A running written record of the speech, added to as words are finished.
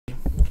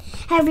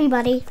Hi,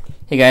 everybody.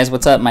 Hey guys,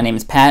 what's up? My name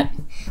is Pat.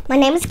 My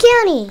name is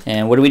Keoni.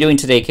 And what are we doing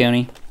today,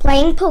 Keoni?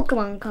 Playing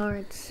Pokemon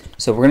cards.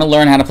 So we're going to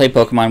learn how to play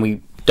Pokemon.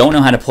 We don't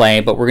know how to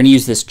play, but we're going to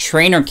use this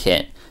trainer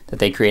kit that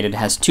they created. It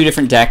has two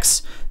different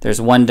decks. There's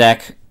one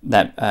deck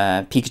that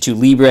Pikachu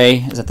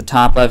Libre is at the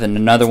top of, and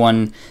another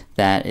one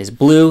that is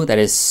blue, that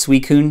is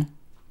Suicune.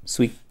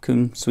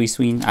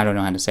 Suicune, I don't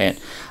know how to say it.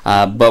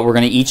 But we're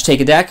going to each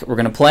take a deck, we're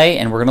going to play,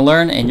 and we're going to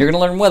learn, and you're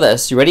going to learn with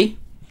us. You ready?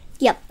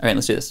 Yep. All right,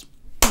 let's do this.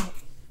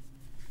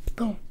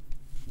 Boom.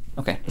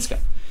 Okay, let's go.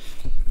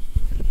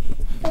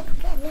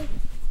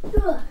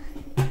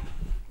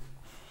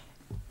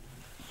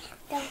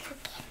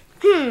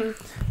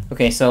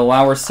 Okay, so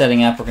while we're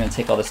setting up, we're going to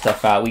take all this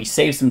stuff out. We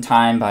saved some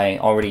time by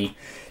already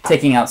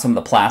taking out some of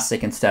the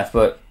plastic and stuff,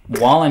 but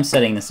while I'm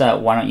setting this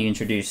up, why don't you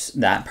introduce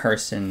that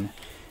person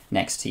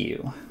next to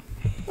you?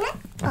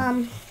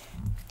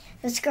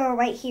 This girl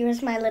right here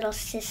is my little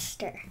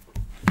sister.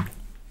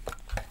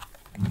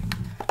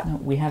 No,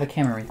 we have a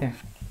camera right there.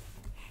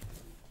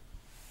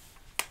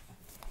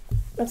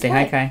 Let's Say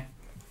play. hi, Kai.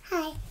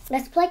 Hi.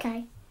 Let's play,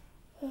 Kai.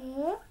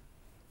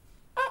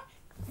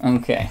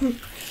 Okay,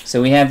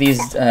 so we have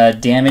these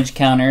damage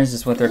counters,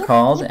 is what they're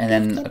called, and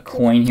then a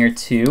coin here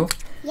too.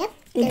 Yep.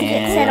 It's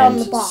set on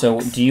the box. So,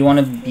 do you want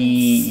to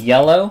be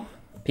yellow,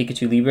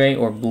 Pikachu Libre,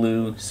 or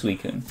blue,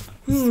 Suicune?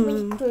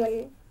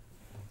 Suicune.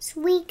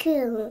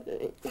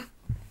 Suicune.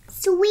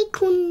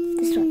 Suicune.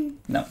 This one.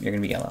 No, you're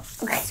gonna be yellow.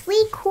 Okay.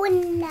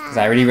 Suicune. Because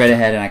I already read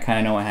ahead and I kind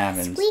of know what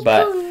happens. Suicune.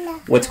 But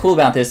what's cool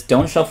about this,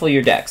 don't shuffle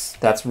your decks.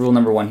 That's rule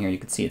number 1 here. You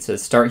can see it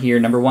says start here,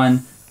 number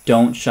 1,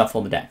 don't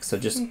shuffle the deck. So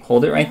just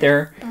hold it right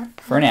there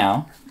for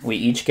now. We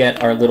each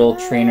get our little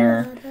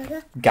trainer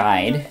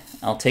guide.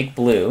 I'll take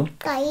blue.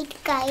 Guide.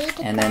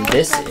 And then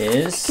this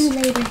is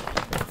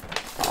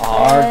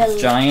our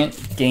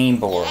giant game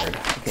board.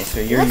 Okay,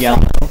 so you're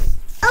yellow.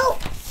 Oh,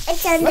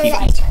 it's under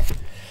that.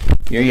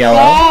 You're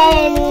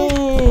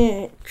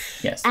yellow.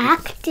 Yes.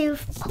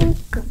 Active Pokemon.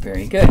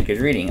 Very good. Good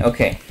reading.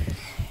 Okay.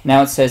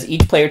 Now it says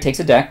each player takes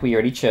a deck we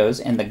already chose,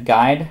 and the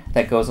guide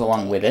that goes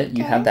along with it.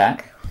 You have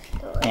that.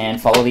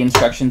 And follow the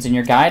instructions in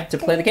your guide to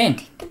play the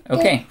game.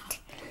 Okay.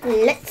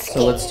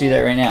 So let's do that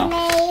right now.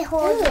 May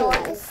hold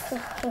yours.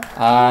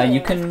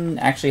 You can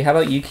actually, how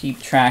about you keep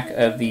track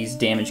of these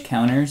damage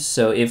counters?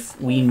 So if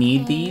we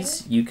need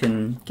these, you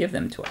can give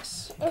them to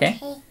us. Okay?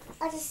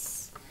 I'll just...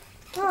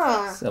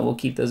 So we'll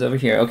keep those over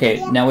here.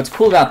 Okay, now what's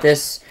cool about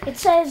this, It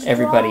says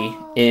everybody,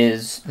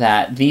 is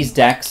that these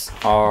decks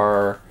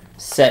are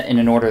set in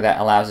an order that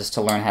allows us to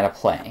learn how to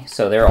play.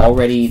 So they're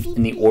already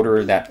in the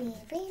order that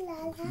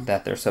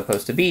they're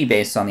supposed to be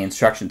based on the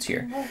instructions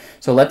here.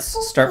 So let's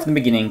start from the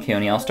beginning,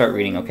 Keoni. I'll start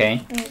reading,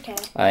 okay?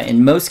 Okay.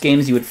 In most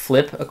games, you would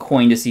flip a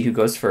coin to see who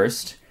goes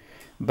first,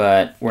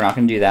 but we're not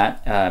going to do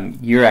that.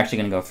 You're actually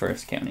going to go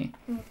first, Keoni.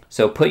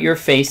 So put your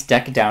face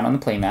deck down on the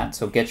playmat.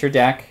 So get your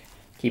deck,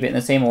 keep it in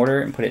the same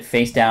order, and put it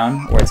face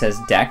down where it says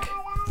deck.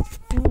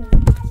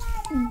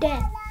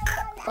 Deck.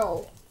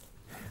 Oh.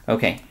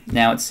 Okay,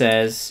 now it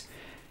says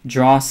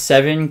draw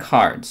 7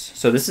 cards.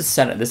 So this is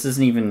set up. This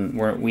isn't even,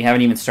 we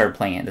haven't even started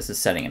playing it. This is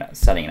setting it up.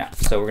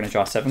 So we're going to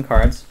draw 7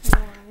 cards.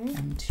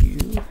 1,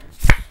 2,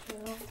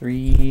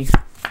 3,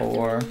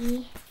 4,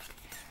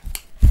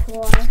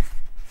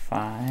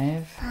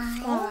 5,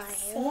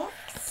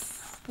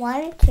 6.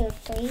 1, 2,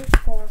 3,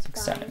 4, 5.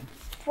 7.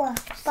 4,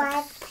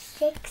 5,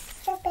 6,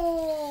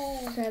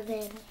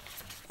 7.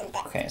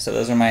 Okay, so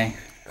those are my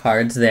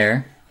cards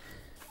there.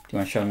 Do you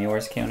want to show them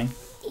yours, Keoni?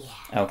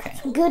 Yeah. Okay.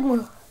 Good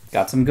one.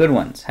 Got some good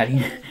ones. How do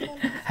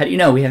you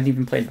know? We haven't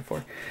even played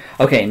before.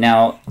 Okay,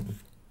 now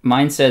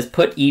mine says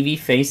put Eevee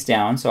face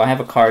down. So I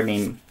have a card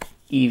named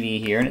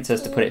Eevee here, and it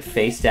says to put it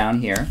face down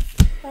here.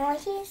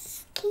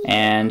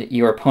 And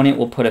your opponent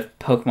will put a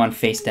Pokemon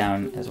face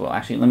down as well.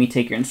 Actually, let me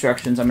take your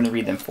instructions. I'm going to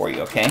read them for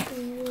you, okay?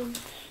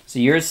 So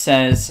yours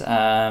says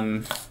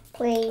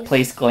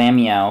place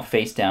Glameow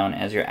face down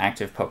as your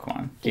active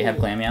Pokemon. Do you have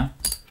Glameow?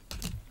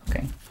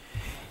 Okay.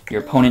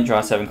 Your opponent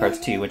draws 7 cards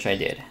too, which I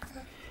did.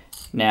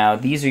 Now,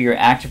 these are your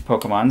active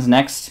Pokemons.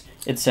 Next,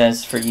 it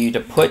says for you to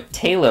put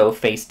Tailo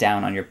face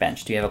down on your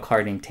bench. Do you have a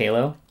card named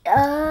Tailo?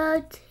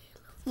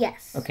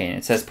 Yes. Okay, and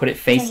it says put it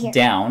face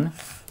down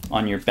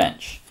on your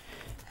bench.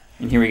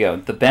 And here we go.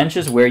 The bench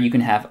is where you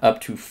can have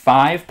up to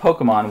 5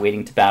 Pokemon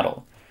waiting to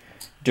battle.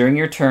 During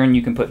your turn,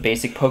 you can put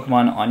basic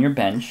Pokemon on your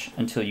bench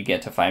until you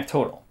get to 5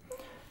 total.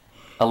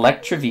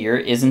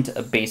 Electivire isn't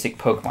a basic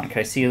Pokemon. Can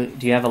I see,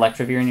 do you have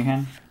Electivire in your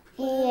hand?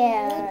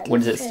 Yeah. What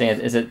does it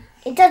stand? Is it?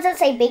 It doesn't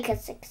say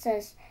because it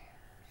says...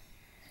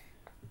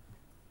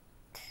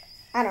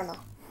 I don't know.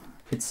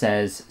 It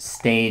says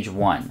stage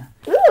 1.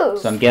 Ooh.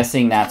 So I'm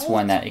guessing that's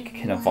one that it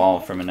can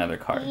evolve from another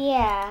card.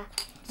 Yeah.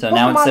 So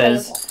now it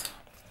says,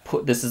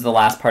 this is the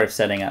last part of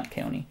setting up,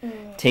 Keoni.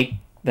 Take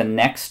the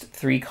next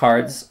 3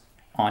 cards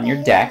on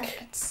your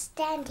deck.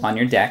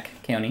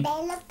 Keoni.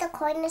 Look, the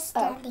coin is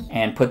standing.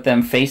 And put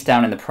them face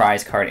down in the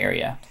prize card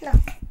area.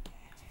 Look.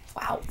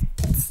 Wow.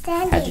 It's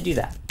standing. How'd you do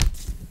that?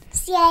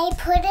 See, I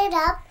put it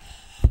up.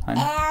 1,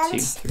 2,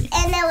 3.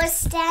 And it was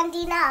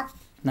standing up.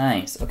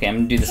 Nice. Okay, I'm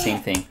going to do the same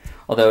thing.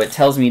 Although it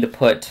tells me to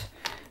put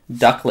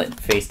Ducklet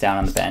face down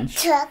on the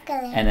bench.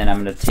 Chocolate. And then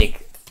I'm going to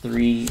take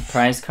 3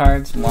 prize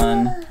cards.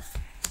 1,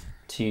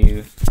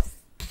 2,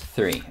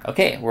 3.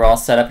 Okay, we're all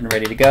set up and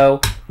ready to go.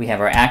 We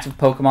have our active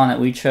Pokemon that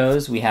we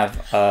chose. We have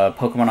a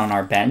Pokemon on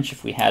our bench.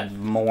 If we had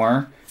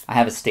more, I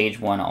have a stage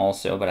 1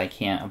 also, but I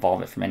can't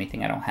evolve it from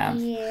anything. I don't have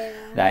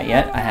that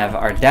yet. I have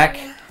our deck.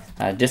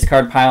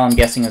 Discard pile, I'm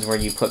guessing, is where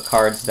you put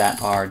cards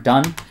that are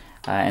done.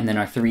 And then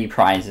our 3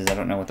 prizes. I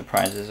don't know what the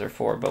prizes are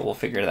for, but we'll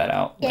figure that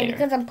out later. Yeah,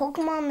 because on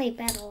Pokemon, they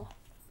battle.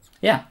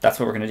 Yeah, that's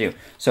what we're going to do.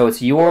 So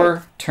it's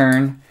your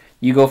turn.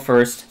 You go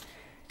first.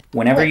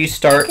 Whenever you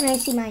start... Can I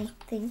see my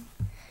thing?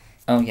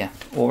 Oh, yeah.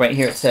 Well, right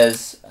here it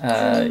says,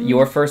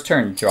 your first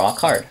turn, draw a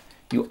card.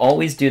 You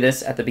always do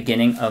this at the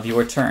beginning of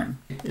your turn.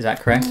 Is that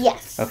correct?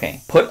 Yes.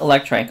 Okay. Put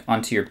Electrike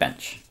onto your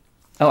bench.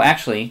 Oh,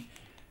 actually...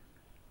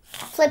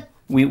 Flip.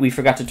 We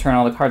forgot to turn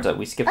all the cards up.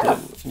 We skipped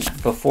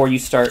it. Before you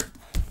start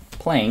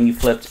playing, you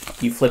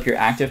flip your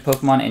active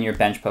Pokemon and your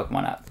bench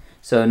Pokemon up.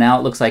 So now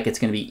it looks like it's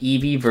going to be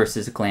Eevee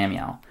versus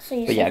Glameow.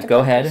 So but yeah,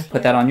 go ahead,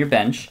 put that on your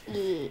bench.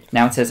 Yeah.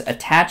 Now it says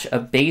attach a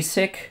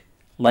basic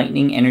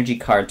Lightning Energy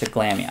card to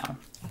Glameow.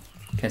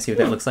 Can I see what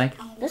that looks like?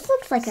 This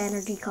looks like an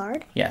energy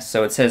card. Yes,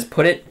 so it says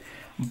put it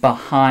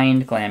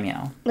behind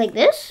Glameow. Like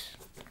this?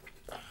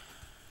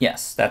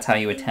 Yes, that's how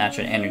you attach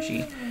an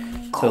energy.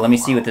 So let me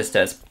see what this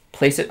does.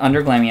 Place it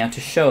under Glameow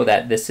to show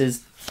that this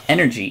is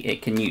energy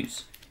it can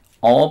use.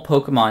 All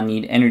Pokemon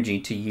need energy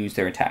to use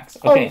their attacks.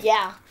 Okay. Oh,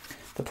 yeah.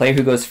 The player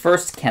who goes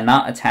first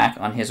cannot attack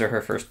on his or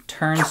her first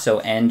turn, so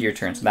end your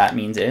turn. So that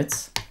means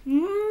it's...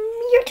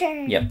 your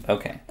turn. Yep,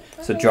 okay.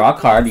 So draw a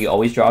card. You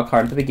always draw a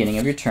card at the beginning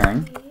of your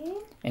turn.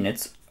 And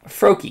it's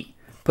Froakie.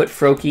 Put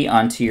Froakie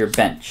onto your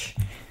bench.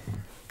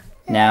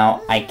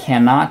 Now, I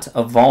cannot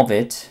evolve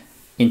it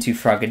into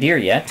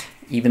Frogadier yet,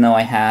 even though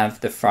I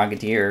have the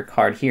Frogadier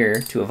card here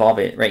to evolve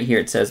it. Right here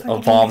it says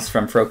evolves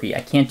from Froakie.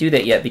 I can't do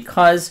that yet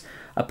because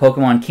a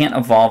Pokemon can't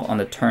evolve on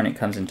the turn it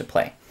comes into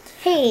play.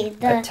 Hey,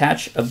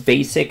 Attach a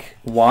basic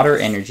water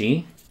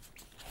energy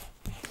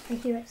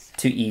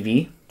to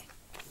Eevee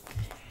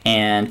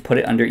and put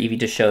it under Eevee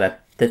to show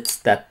that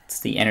that's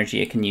the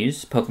energy it can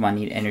use. Pokemon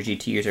need energy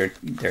to use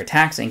their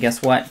attacks. And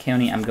guess what,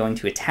 Keoni? I'm going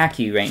to attack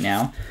you right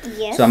now.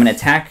 Yes. So I'm going to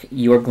attack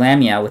your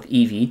Glameow with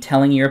Eevee,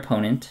 telling your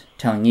opponent,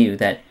 telling you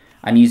that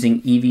I'm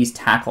using Eevee's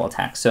tackle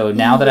attack. So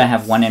now that I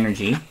have 1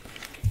 energy,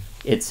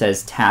 it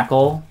says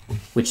tackle,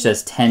 which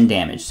does 10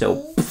 damage. So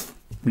I'm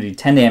going to do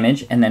 10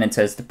 damage, and then it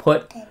says to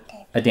put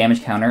a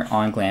damage counter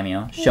on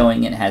Glameow,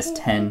 showing it has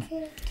 10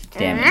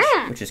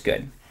 damage, which is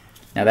good.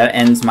 Now that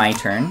ends my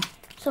turn.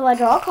 So I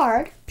draw a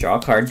card. Draw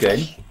a card,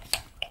 good.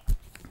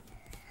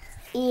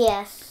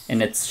 Yes.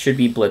 And it should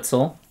be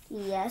Blitzel.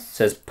 Yes. It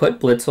says put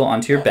Blitzel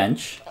onto your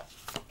bench.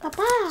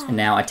 Papa. And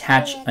now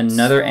attach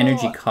another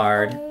energy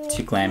card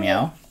to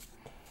Glameow.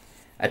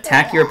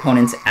 Attack your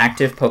opponent's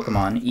active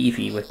Pokemon,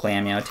 Eevee, with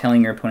Glameow,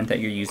 telling your opponent that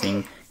you're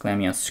using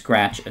Glameow's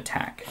Scratch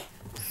attack.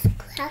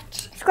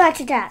 Scratch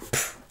attack.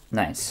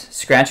 Nice.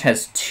 Scratch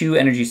has 2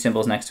 energy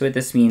symbols next to it.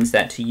 This means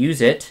that to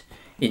use it,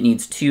 it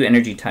needs 2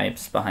 energy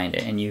types behind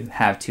it, and you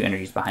have 2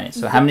 energies behind it.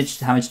 So how much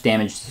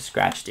damage does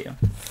Scratch do?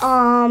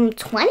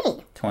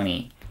 20.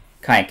 20.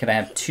 Kai, could I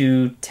have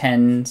 2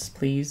 10s,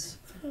 please?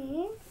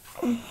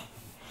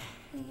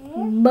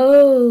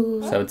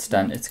 Boo. So it's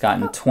done. It's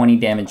gotten 20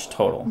 damage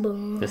total.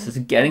 This is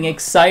getting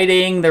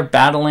exciting. They're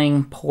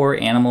battling poor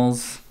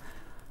animals.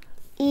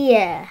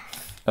 Yeah.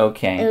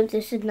 Okay. Oh,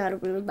 this is not a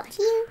real life.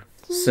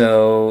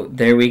 So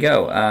there we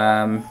go.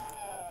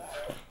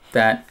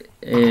 That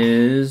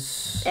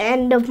is...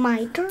 End of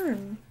my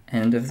turn.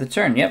 End of the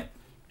turn, yep.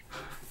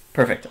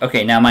 Perfect.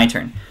 Okay, now my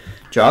turn.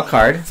 Draw a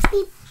card.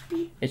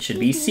 It should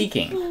be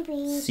Seeking.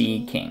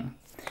 Seeking.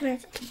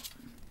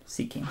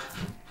 Seeking.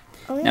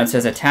 Now it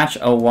says attach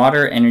a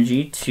water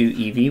energy to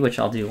Eevee, which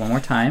I'll do one more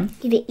time.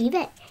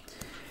 Eevee.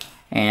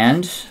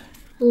 And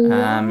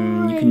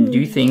you can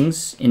do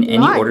things in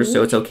any order,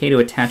 so it's okay to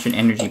attach an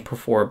energy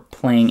before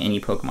playing any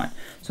Pokemon.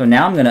 So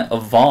now I'm going to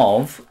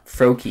evolve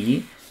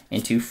Froakie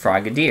into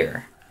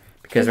Frogadier.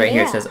 Because right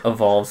here it says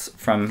evolves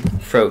from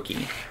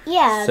Froakie.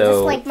 Yeah, so,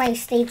 just like my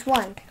stage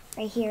 1.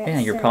 Right here. Yeah,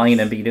 you're probably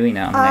going to be doing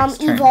that on the next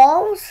turn.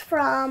 Evolves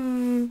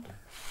from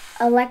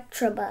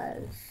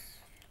Electabuzz.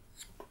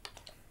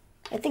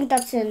 I think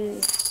that's in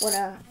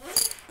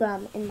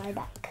in my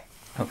deck.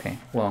 Okay,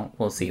 well,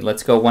 we'll see.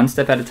 Let's go one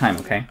step at a time,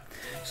 okay?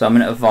 So I'm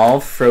going to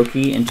evolve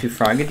Froakie into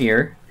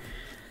Frogadier.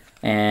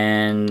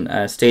 And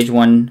stage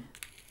 1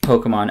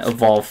 Pokemon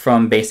evolve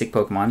from basic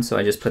Pokemon, so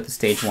I just put the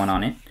stage 1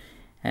 on it.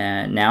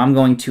 And now I'm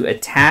going to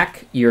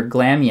attack your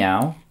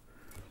Glameow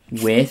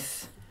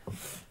with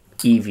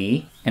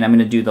Eevee, and I'm going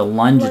to do the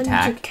lunge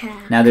attack.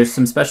 Now there's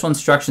some special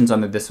instructions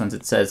under this one.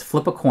 It says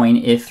flip a coin.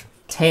 If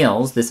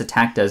tails, this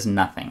attack does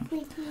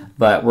nothing.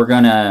 But we're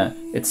going to,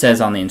 it says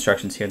on the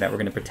instructions here that we're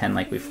going to pretend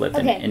like we flipped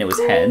and it was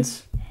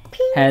heads.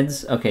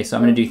 Heads. Okay, so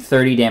I'm going to do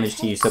 30 damage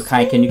to you. So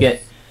Kai, can you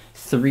get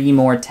 3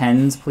 more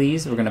 10s,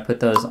 please? We're going to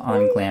put those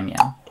on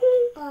Glameow.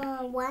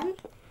 1.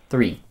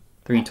 3.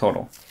 3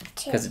 total.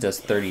 Because it does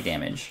 30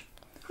 damage.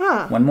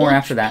 Huh. One more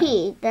after that.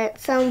 HP. That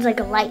sounds like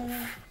a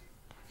life.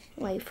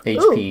 Life.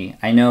 HP.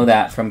 I know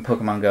that from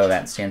Pokemon Go,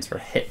 that stands for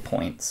hit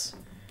points.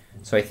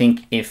 So I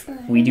think if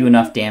we do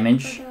enough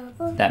damage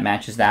that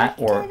matches that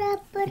or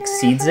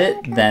exceeds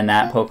it, then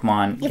that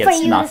Pokemon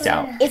gets knocked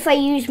out. If I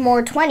use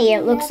more 20,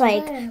 it looks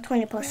like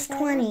 20 plus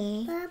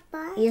 20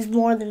 is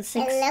more than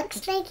 60. It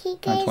looks like he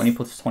gets... 20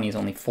 plus 20 is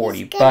only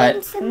 40,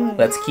 but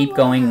let's keep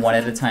going one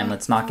at a time.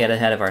 Let's not get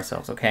ahead of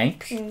ourselves, okay?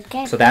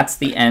 Okay. So that's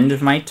the end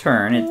of my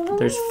turn.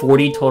 There's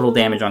 40 total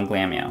damage on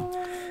Glameow.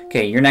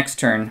 Okay, your next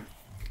turn.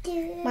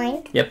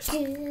 Mine? Yep.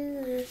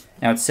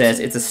 Now it says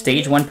it's a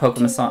stage 1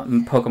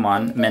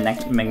 Pokemon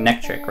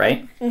Manectric,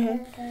 right?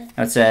 Mm-hmm.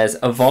 Now it says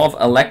evolve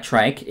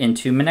Electrike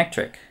into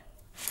Manectric.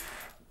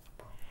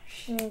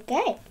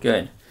 Okay.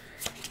 Good.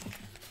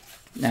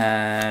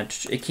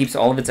 It keeps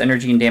all of its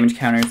energy and damage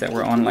counters that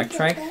were on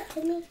Electrike.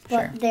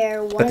 Sure.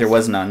 But there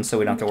was none, so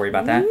we don't have to worry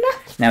about that.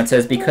 Now it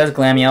says because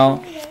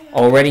Glameow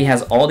already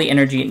has all the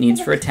energy it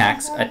needs for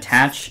attacks,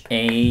 attach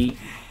a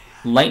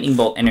Lightning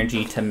Bolt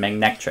energy to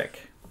Manectric.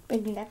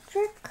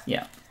 Manectric?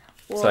 Yeah.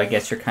 So I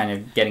guess you're kind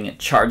of getting it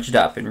charged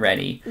up and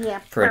ready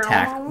for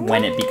attack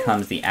when it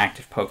becomes the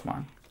active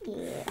Pokemon.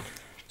 Yeah.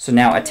 So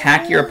now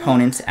attack your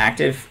opponent's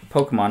active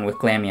Pokemon with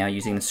Glameow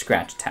using the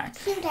Scratch attack.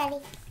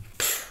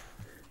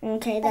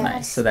 Okay,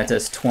 Nice. So that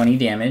does 20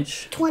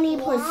 damage. 20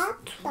 plus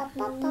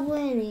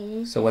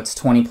 20. So what's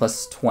 20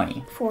 plus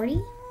 20?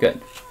 40?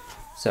 Good.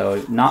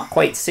 So not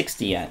quite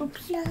 60 yet.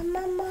 Oops.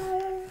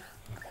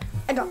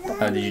 I dropped them.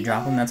 Oh, did you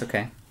drop them? That's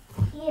okay.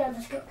 Yeah,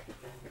 let's go.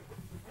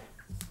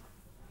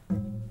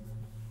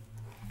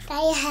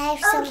 I have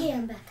some... Okay,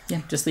 I'm back.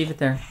 Yeah, just leave it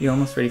there. You're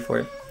almost ready for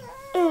it.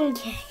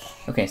 Okay.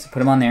 Okay, so put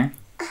them on there.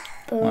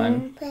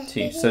 Boom. 1,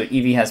 2. So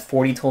Eevee has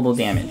 40 total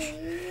damage.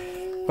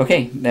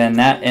 Okay, then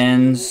that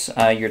ends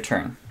your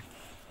turn.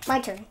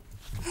 My turn.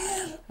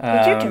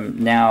 What's your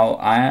turn? Now,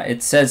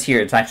 it says here,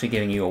 it's actually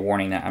giving you a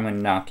warning that I'm going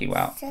to knock you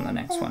out on the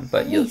next one,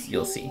 but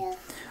you'll see.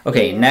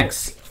 Okay,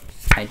 next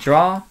I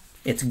draw.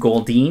 It's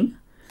Goldeen.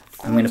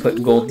 I'm going to put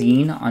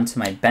Goldeen onto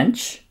my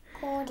bench.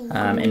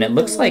 And it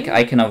looks like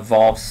I can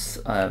evolve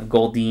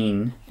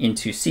Goldeen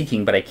into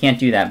Seeking, but I can't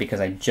do that because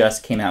I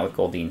just came out with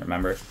Goldeen,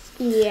 remember?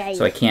 Yeah.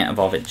 So I can't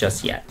evolve it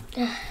just yet.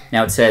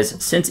 Now it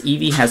says, since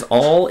Eevee has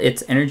all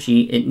its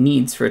energy it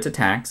needs for its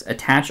attacks,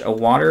 attach a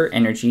water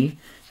energy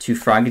to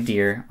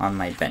Frogadier on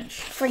my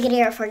bench.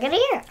 Frogadier.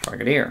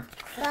 Frogadier.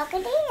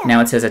 Now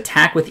it says,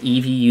 attack with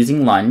Eevee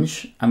using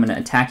Lunge. I'm going to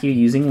attack you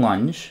using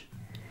Lunge.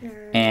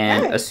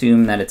 And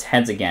assume that it's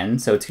heads again,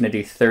 so it's going to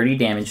do 30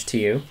 damage to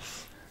you.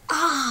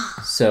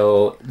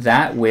 So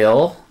that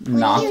will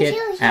knock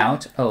it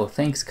out. Oh,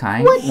 thanks,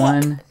 Kai.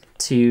 1,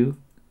 2,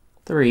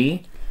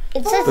 3.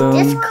 It says Boom,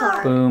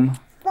 discard. boom,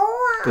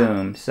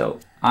 boom. So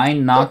I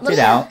knocked it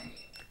out.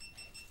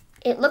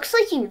 It looks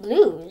like you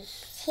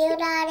lose. Here,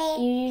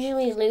 Daddy. You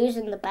usually lose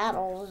in the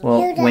battles.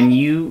 Well,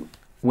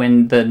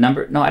 when the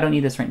number... No, I don't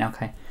need this right now,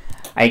 Kai.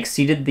 I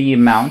exceeded the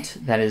amount,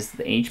 that is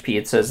the HP.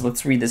 It says,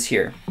 let's read this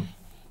here.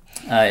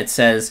 It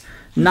says...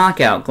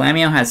 Knockout.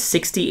 Glameow has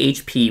 60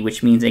 HP,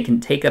 which means it can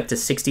take up to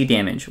 60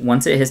 damage.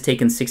 Once it has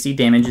taken 60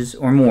 damages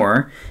or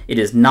more, it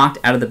is knocked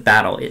out of the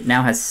battle. It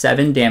now has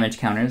 7 damage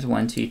counters.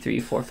 1, 2, 3,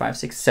 4, 5,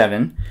 6,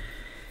 7.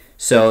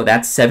 So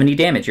that's 70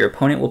 damage. Your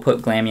opponent will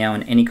put Glameow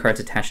and any cards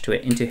attached to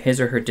it into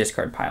his or her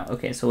discard pile.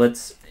 Okay, so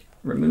let's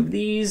remove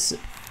these,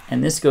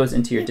 and this goes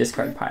into your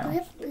discard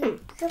pile.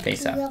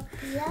 Face up.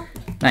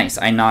 Nice.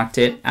 I knocked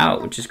it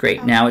out, which is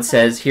great. Now it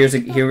says, here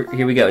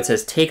we go. It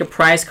says, take a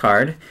prize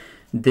card.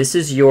 This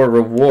is your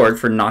reward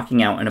for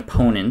knocking out an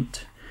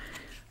opponent's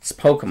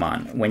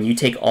Pokemon. When you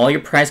take all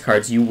your prize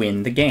cards, you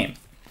win the game.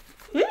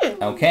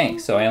 Okay,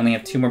 so I only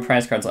have 2 more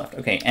prize cards left.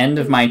 Okay, end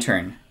of my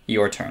turn.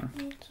 Your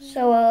turn.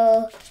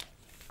 So,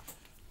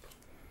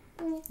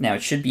 Now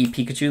it should be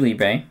Pikachu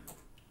Libre.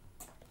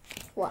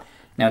 What?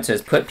 Now it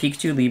says put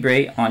Pikachu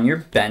Libre on your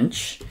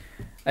bench.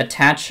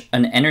 Attach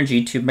an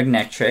energy to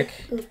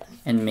Manectric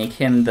and make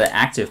him the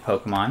active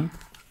Pokemon.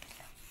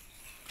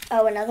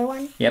 Oh, another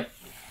one? Yep.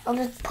 I'll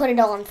just put it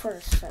on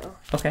first, so.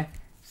 Okay.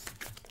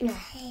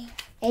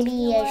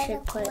 Maybe I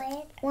should put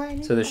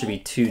one. So there should be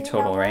 2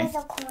 total, right?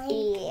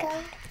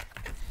 Yeah.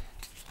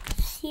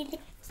 See the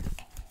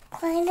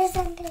coin is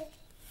under.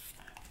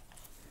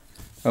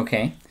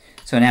 Okay.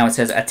 So now it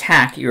says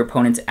attack your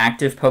opponent's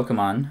active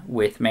Pokemon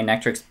with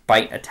Manectric's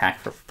Bite attack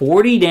for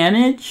 40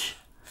 damage.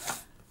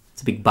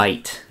 It's a big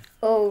bite.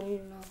 Oh no.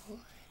 I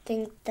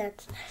think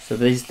that's... So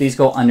these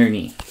go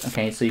underneath.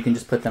 Okay, so you can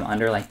just put them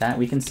under like that.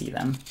 We can see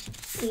them.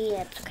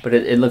 Yeah, it's okay. But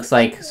it looks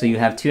like, so you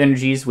have 2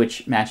 energies,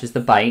 which matches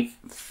the bite.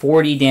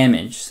 40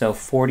 damage, so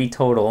 40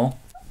 total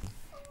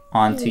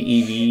onto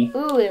Eevee.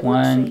 Ooh, it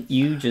One, looks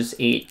you just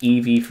ate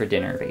Eevee for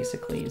dinner,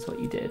 basically, is what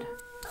you did.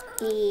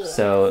 Yeah.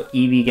 So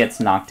Eevee gets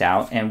knocked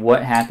out, and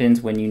what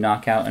happens when you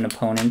knock out an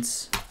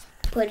opponent's?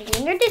 Put it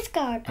in your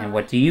discard. And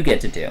what do you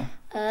get to do?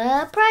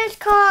 A prize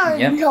card.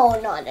 Yep. No,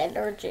 not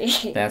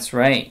energy. That's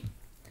right.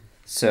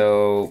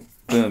 So,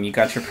 boom, you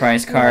got your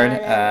prize card.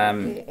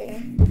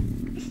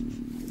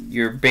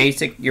 Your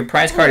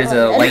prize card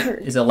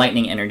is a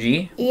lightning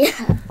energy. Yeah.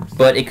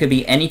 But it could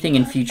be anything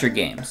in future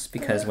games,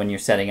 because when you're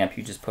setting up,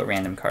 you just put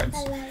random cards.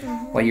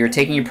 While you're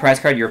taking your prize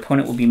card, your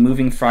opponent will be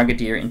moving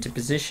Frogadier into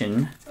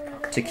position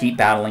to keep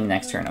battling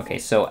next turn. Okay,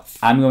 so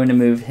I'm going to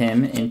move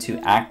him into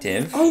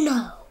active. Oh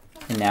no.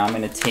 And now I'm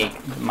going to take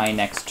my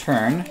next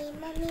turn.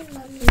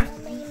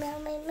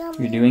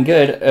 You're doing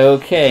good.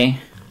 Okay.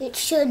 It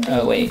should be.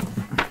 Oh, wait.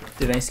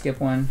 Did I skip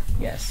one?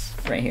 Yes,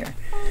 right here.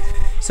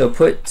 So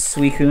put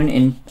Suicune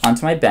in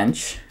onto my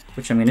bench,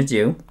 which I'm going to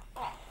do.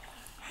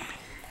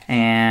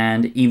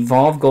 And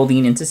evolve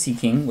Goldeen into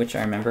Seaking, which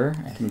I remember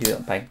I can do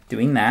it by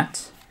doing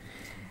that.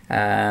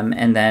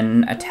 And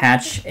then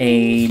attach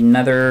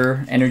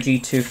another energy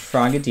to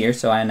Frogadier,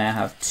 so I now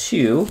have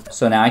 2.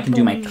 So now I can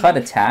do my cut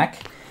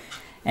attack.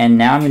 And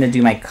now I'm going to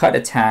do my cut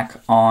attack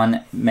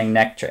on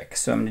Manectric.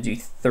 So I'm going to do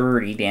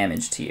 30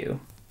 damage to you.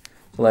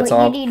 So let's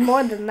you need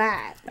more than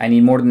that. I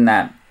need more than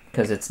that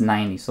because it's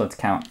 90. So let's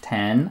count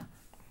 10.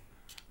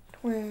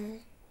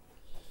 20,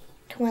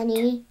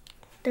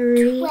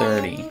 30.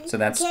 30. So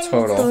that's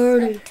total.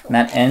 30. And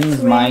that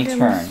ends my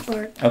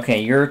turn.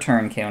 Okay, your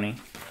turn, Keoni.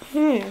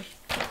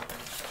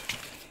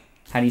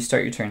 How do you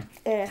start your turn?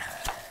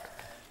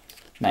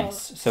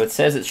 Nice. So it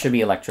says it should be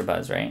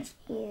Electabuzz, right?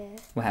 Yeah.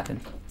 What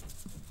happened?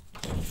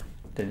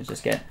 Did it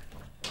just get...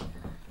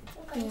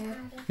 Yeah.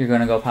 You're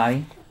going to go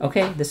potty?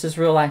 Okay, this is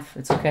real life.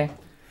 It's okay.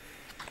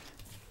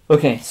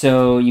 Okay,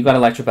 so you got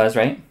Electabuzz,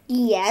 right?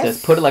 Yes. It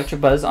says put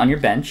Electabuzz on your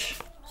bench.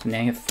 So now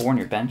you have 4 on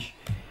your bench.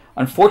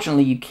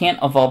 Unfortunately, you can't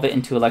evolve it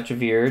into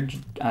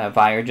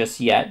Electivire just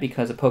yet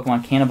because a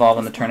Pokemon can't evolve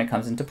on the turn it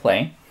comes into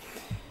play.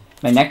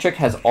 Manectric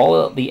has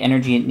all the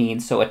energy it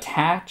needs, so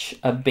attach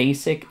a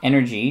basic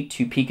energy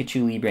to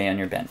Pikachu Libre on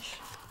your bench.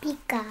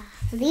 Pika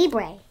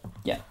Libre.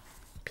 Yeah.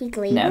 Pika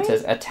Libre? Now it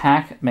says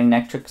attack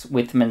Manectric's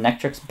with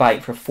Manectric's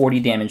Bite for 40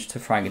 damage to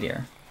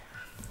Frogadier.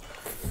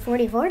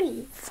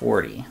 40.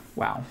 40.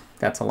 Wow.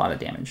 That's a lot of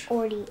damage.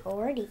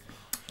 40.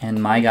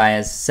 And my guy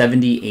has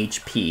 70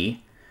 HP,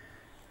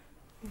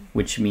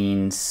 which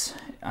means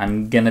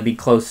I'm going to be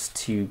close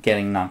to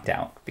getting knocked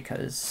out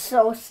because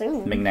so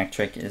soon.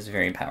 Manectric is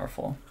very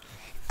powerful.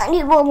 I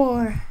need one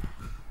more.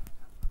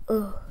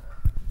 Ugh.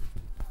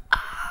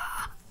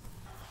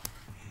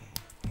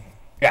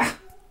 Yeah. A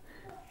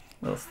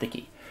little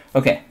sticky.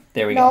 Okay,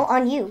 there we go. No,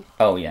 on you.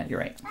 Oh, yeah, you're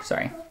right.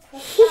 Sorry.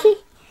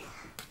 Oh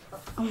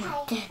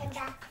my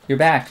god. You're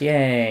back.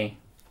 Yay.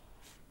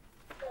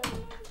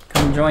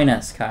 Come join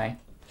us, Kai.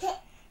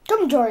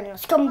 Come join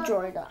us. Come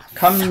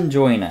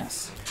join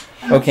us.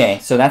 Okay,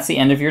 so that's the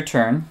end of your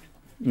turn.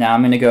 Now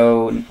I'm going to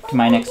go to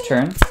my next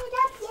turn.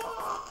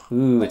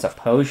 Ooh, it's a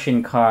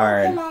potion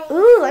card.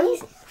 Ooh, let me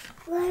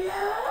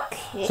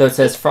see. So it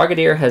says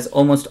Frogadier has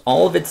almost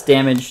all of its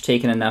damage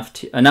taken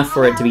enough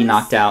for it to be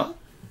knocked out.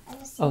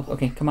 Oh,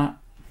 okay, come on.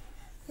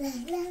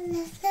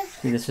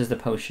 See, this is the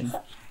potion.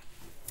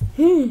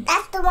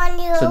 That's the one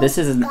you... So this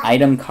is an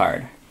item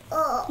card.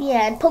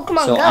 Yeah,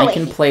 Pokemon So Go. I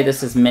can play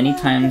this as many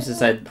times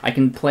as I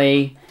can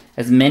play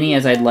as many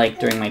as I'd like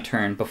during my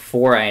turn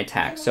before I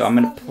attack. So I'm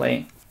going to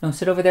play... No,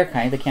 sit over there,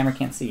 Kai. The camera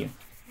can't see you.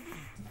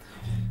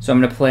 So I'm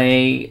going to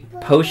play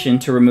Potion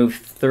to remove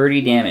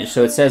 30 damage.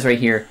 So it says right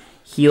here,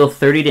 heal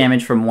 30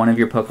 damage from one of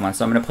your Pokemon.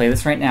 So I'm going to play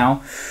this right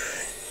now.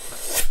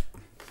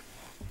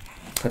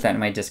 Put that in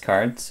my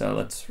discard. So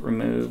let's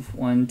remove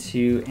 1,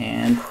 2,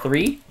 and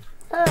 3.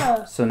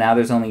 Oh. So now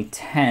there's only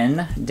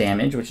 10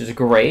 damage, which is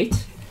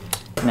great.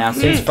 Now,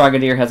 since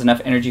Frogadier has enough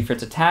energy for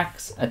its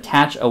attacks,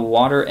 attach a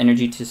water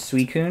energy to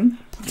Suicune,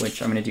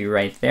 which I'm going to do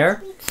right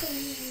there.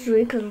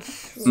 Suicune.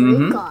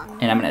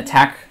 And I'm going to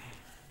attack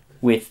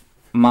with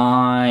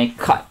my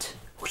cut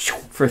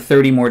for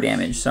 30 more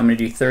damage. So I'm going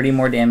to do 30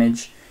 more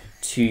damage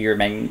to your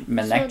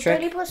Manectric. So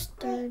 30 plus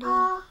 30.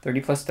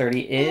 30 plus 30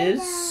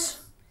 is...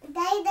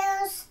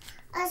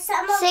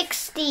 Some of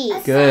 60.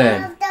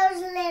 Good. Some of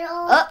those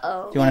little...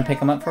 Uh-oh. Do you want to pick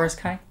them up for us,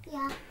 Kai?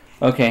 Yeah.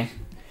 Okay.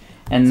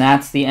 And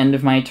that's the end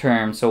of my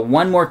turn. So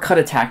one more cut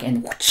attack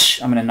and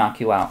whoosh, I'm going to knock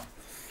you out.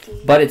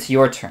 But it's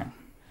your turn.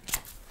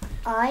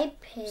 I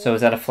pick. So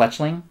is that a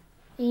Fletchling?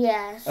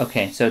 Yes.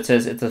 Okay, so it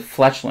says it's a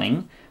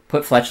Fletchling.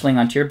 Put Fletchling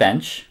onto your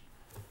bench.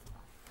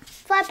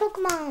 Fly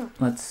Pokemon.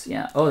 Let's,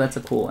 yeah. Oh, that's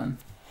a cool one.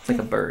 It's like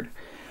a bird.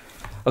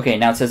 Okay,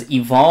 now it says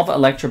evolve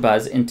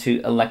Electabuzz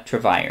into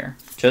Electivire,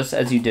 just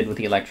as you did with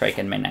the Electrike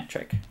and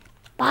Manectric.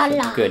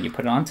 So good, you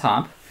put it on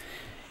top.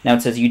 Now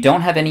it says you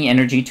don't have any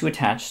energy to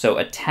attach, so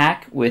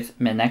attack with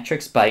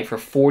Manectric's Bite for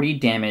 40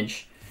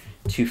 damage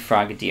to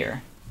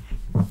Frogadier.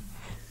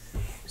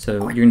 So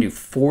you're going to do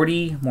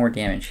 40 more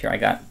damage here. I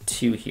got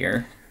 2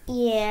 here.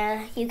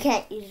 Yeah, you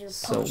can't use your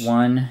potion. So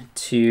 1,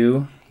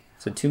 2,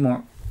 so 2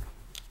 more.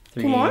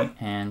 3 2 more?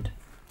 and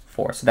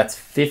 4. So that's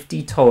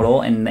 50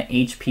 total, and the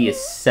HP is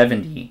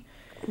 70.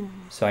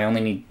 So I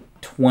only need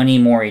 20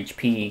 more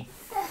HP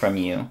from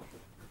you,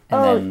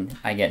 and then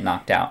I get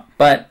knocked out.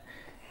 But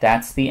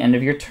that's the end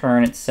of your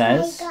turn, it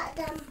says.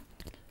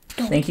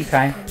 Thank you,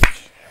 Kai.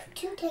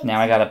 Now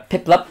I got a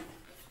Piplup.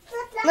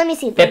 Let me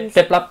see.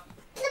 Piplup.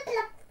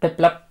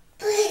 Piplup.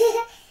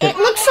 It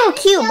looks so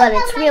cute, but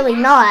it's really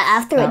not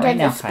after it Not right did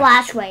now, the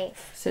splash wave.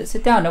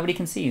 Sit down. Nobody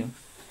can see you.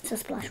 It's a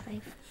splash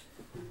wave.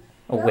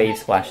 A wave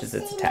splashes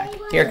its attack.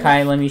 Here,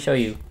 Kai, let me show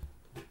you.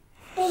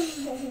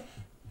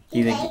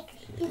 You think?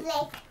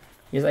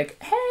 He's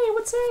like, hey,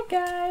 what's up,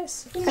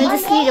 guys? I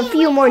just need a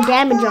few more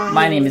damage on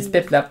My name is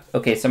Pip.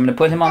 Okay, so I'm going to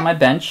put him on my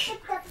bench.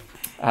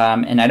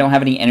 And I don't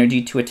have any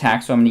energy to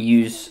attack, so I'm going to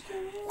use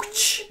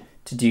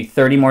to do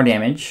 30 more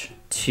damage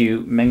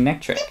to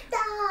Magnetric.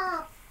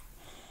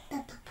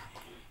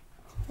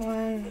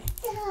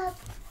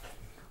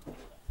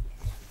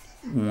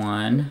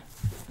 1,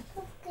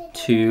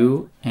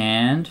 2,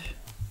 and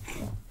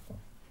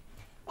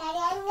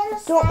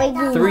Don't make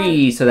me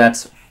 3. So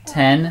that's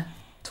 10,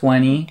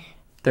 20,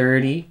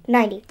 30,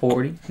 90.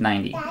 40,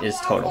 90 is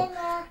total.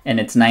 And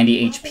it's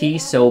 90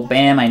 HP, so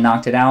bam, I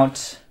knocked it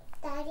out.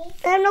 I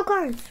have no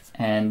cards.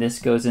 And this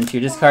goes into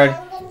your discard.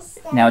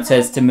 Now it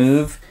says to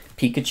move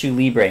Pikachu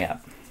Libre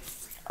up.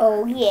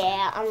 Oh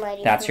yeah, I'm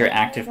ready. That's your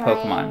active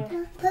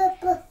Pokemon.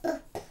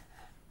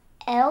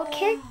 L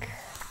kick?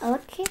 L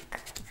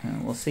kick?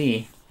 We'll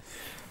see.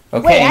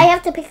 Okay. Wait, I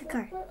have to pick a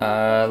card.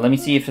 Let me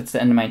see if it's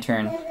the end of my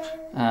turn.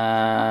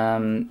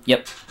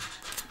 Yep.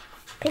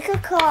 Pick a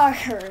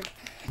card.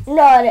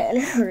 Not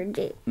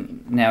energy.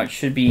 Now it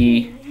should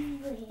be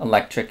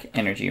electric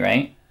energy,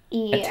 right?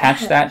 Yeah.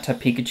 Attach that to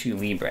Pikachu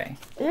Libre.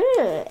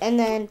 And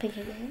then pick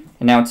it again.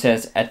 And now it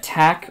says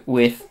attack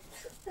with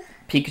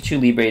Pikachu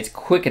Libre's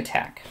quick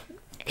attack.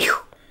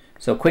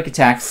 So quick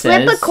attack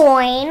says... Flip a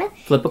coin.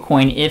 Flip a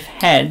coin. If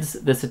heads,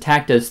 this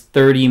attack does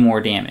 30 more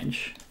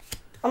damage.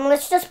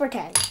 Let's just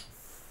pretend.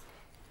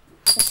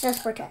 Let's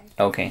just pretend.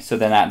 Okay, so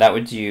then that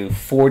would do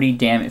 40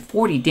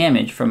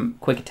 damage from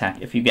quick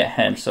attack if you get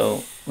heads.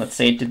 So let's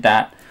say it did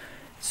that.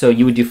 So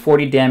you would do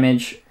 40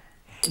 damage,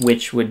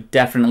 which would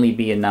definitely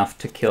be enough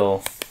to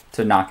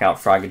knock out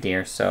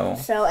Frogadier.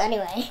 So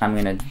anyway, I'm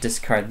gonna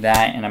discard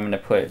that, and I'm gonna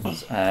put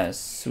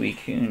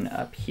Suicune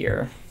up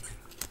here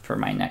for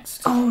my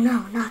next. Oh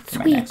no, not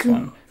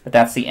Suicune. But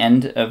that's the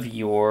end of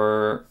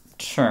your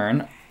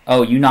turn.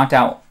 Oh, you knocked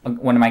out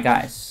one of my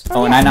guys.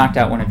 Oh, and I knocked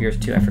out one of yours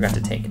too. I forgot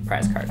to take a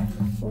prize card.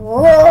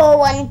 Whoa,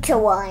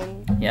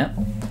 1-1. Yep.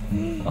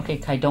 Okay,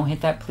 Kai, don't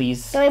hit that,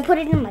 please. Can we put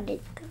it in my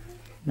disc?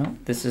 No,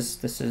 this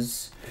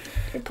is.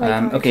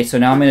 Okay, so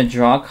now I'm gonna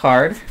draw a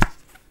card.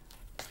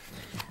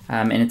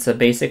 And it's a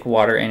basic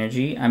water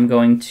energy. I'm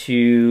going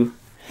to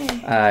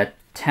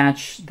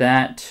attach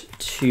that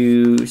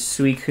to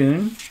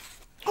Suicune.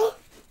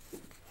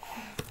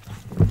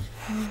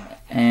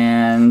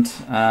 And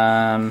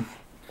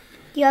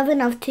you have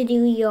enough to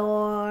do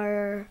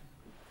your...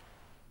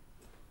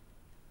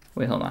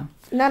 Wait, hold on.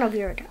 None of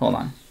your... Hold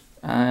on.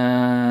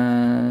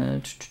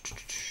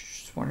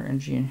 Water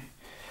energy.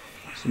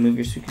 So move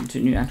your Suicune to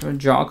new active.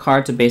 Draw a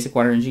card to basic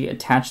water energy.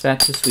 Attach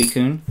that to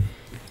Suicune.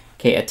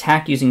 Okay,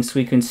 attack using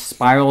Suicune's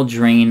Spiral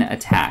Drain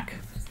attack.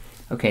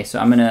 Okay, so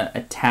I'm going to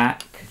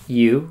attack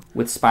you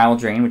with Spiral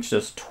Drain, which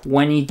does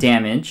 20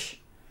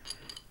 damage.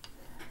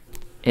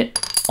 It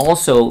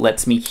also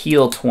lets me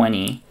heal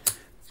 20,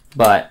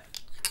 but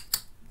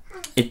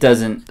it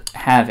doesn't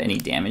have any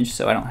damage,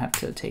 so I don't have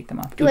to take them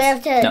off. Do I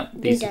have to? No,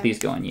 these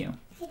go on you.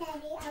 Hey,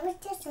 Daddy, I was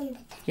just on the...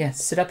 Yeah,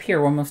 sit up here.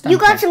 We're almost done. You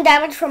got some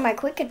damage from my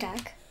quick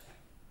attack.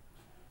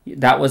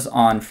 That was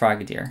on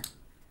Frogadier.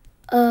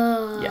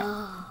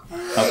 Yeah.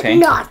 Okay.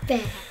 Not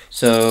bad.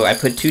 So I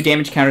put 2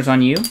 damage counters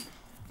on you.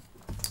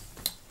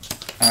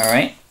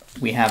 Alright.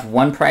 We have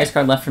 1 prize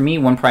card left for me,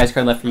 1 prize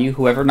card left for you.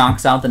 Whoever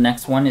knocks out the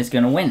next one is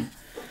going to win.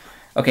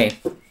 Okay.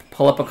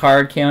 Pull up a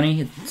card,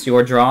 Keoni. It's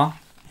your draw.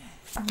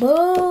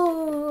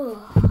 Boo.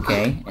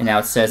 Okay. And now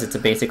it says it's a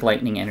basic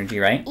lightning energy,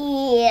 right?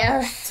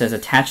 Yes. It says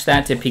attach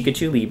that to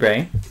Pikachu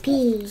Libre.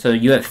 P. So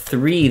you have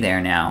 3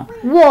 there now.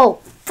 Whoa.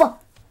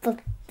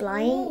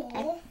 Flying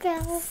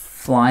echo.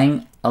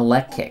 Flying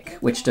Electric,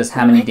 which does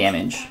how many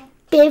damage?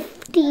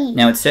 50.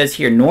 Now it says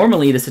here,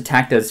 normally this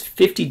attack does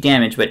 50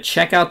 damage, but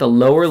check out the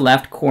lower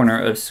left corner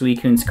of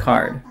Suicune's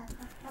card.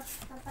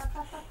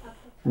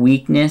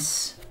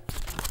 Weakness.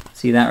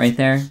 See that right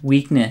there?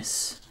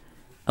 Weakness.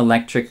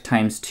 Electric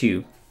times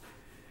 2.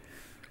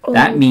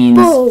 That means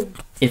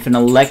if an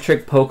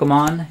electric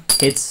Pokemon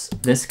hits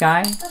this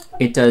guy,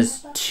 it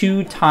does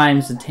 2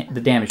 times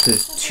the damage. So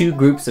there's 2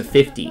 groups of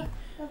 50.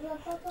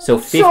 So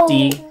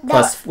 50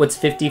 plus, what's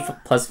 50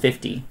 plus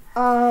 50?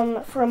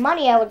 For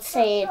money, I would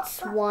say it's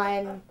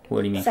 1.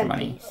 What do you mean for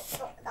money? Piece.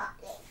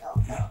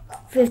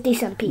 50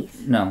 cent piece.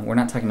 No, we're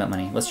not talking about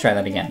money. Let's try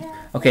that again.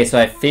 Okay, so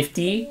I have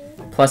 50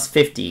 plus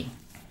 50.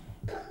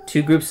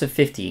 2 groups of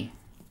 50.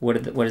 What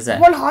is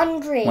that?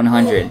 100.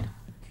 100.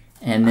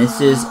 And this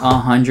is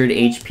 100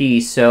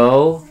 HP.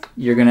 So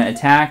you're going to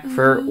attack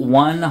for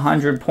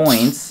 100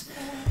 points.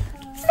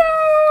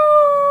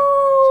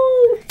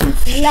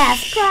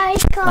 Last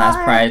prize card.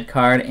 Last prize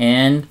card,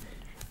 and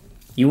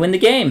you win the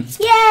game.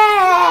 Yay!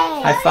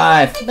 High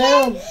five.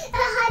 Boom.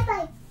 High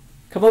five.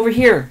 Come over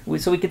here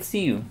so we could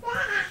see you.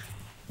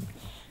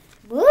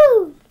 Woo!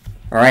 All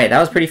right, that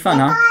was pretty fun,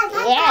 huh?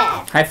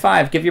 Yeah. High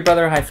five. Give your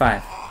brother a high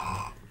five.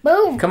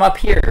 Boom. Come up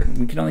here.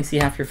 We can only see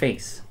half your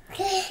face.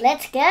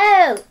 Let's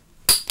go.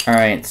 All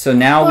right, so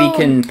now we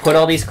can put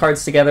all these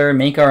cards together,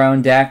 make our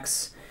own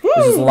decks.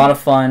 This is a lot of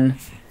fun.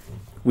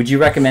 Would you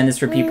recommend this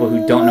for people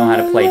who don't know how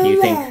to play?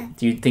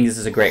 Do you think this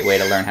is a great way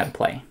to learn how to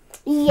play?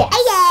 Yes.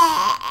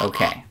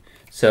 Okay.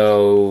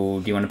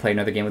 So, do you want to play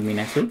another game with me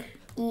next week?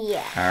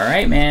 Yeah. All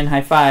right, man.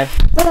 High five.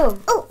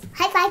 Boom. Oh,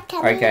 high five to me.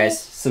 All right, guys.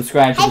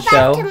 Subscribe to the High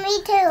show. five to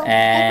me too.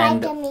 And high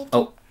five to me too.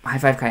 oh, high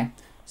five, Kai.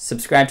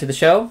 Subscribe to the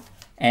show,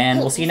 and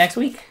we'll see you next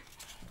week.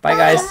 Bye,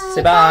 guys.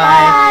 Say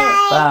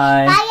bye.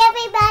 Bye. Bye,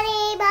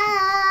 everybody.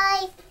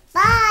 Bye.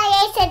 Bye.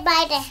 I said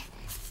bye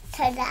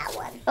to that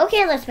one.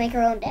 Okay, let's make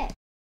our own deck.